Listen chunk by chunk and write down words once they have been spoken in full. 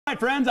All right,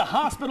 friends, a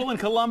hospital in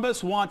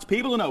Columbus wants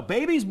people to know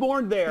babies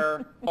born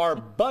there are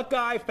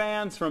Buckeye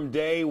fans from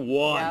day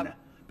one. Yep.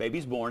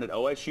 Babies born at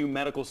OSU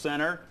Medical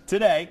Center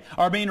today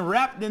are being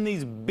wrapped in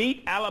these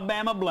beat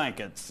Alabama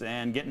blankets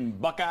and getting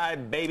Buckeye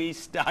Baby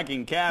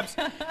stocking caps.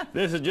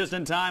 This is just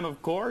in time,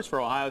 of course,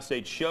 for Ohio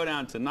State's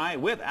showdown tonight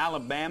with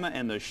Alabama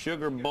and the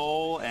Sugar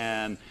Bowl.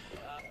 And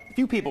a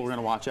few people are going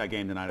to watch that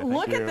game tonight, I think.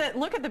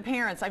 Look at the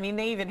parents. I mean,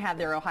 they even have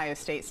their Ohio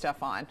State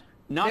stuff on.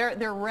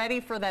 They're ready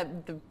for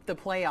the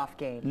playoff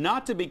game.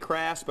 Not to be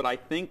crass, but I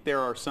think there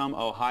are some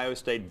Ohio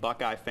State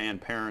Buckeye fan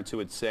parents who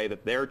would say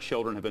that their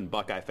children have been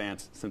Buckeye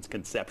fans since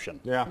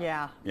conception.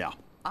 Yeah.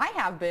 I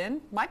have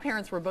been. My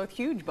parents were both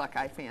huge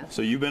Buckeye fans.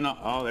 So you've been,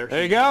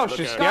 there you go.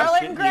 She's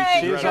Scarlet and Gray.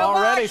 She's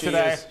all ready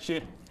today.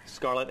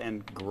 Scarlet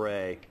and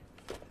Gray.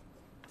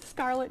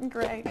 Scarlet and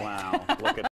Gray. Wow. Look at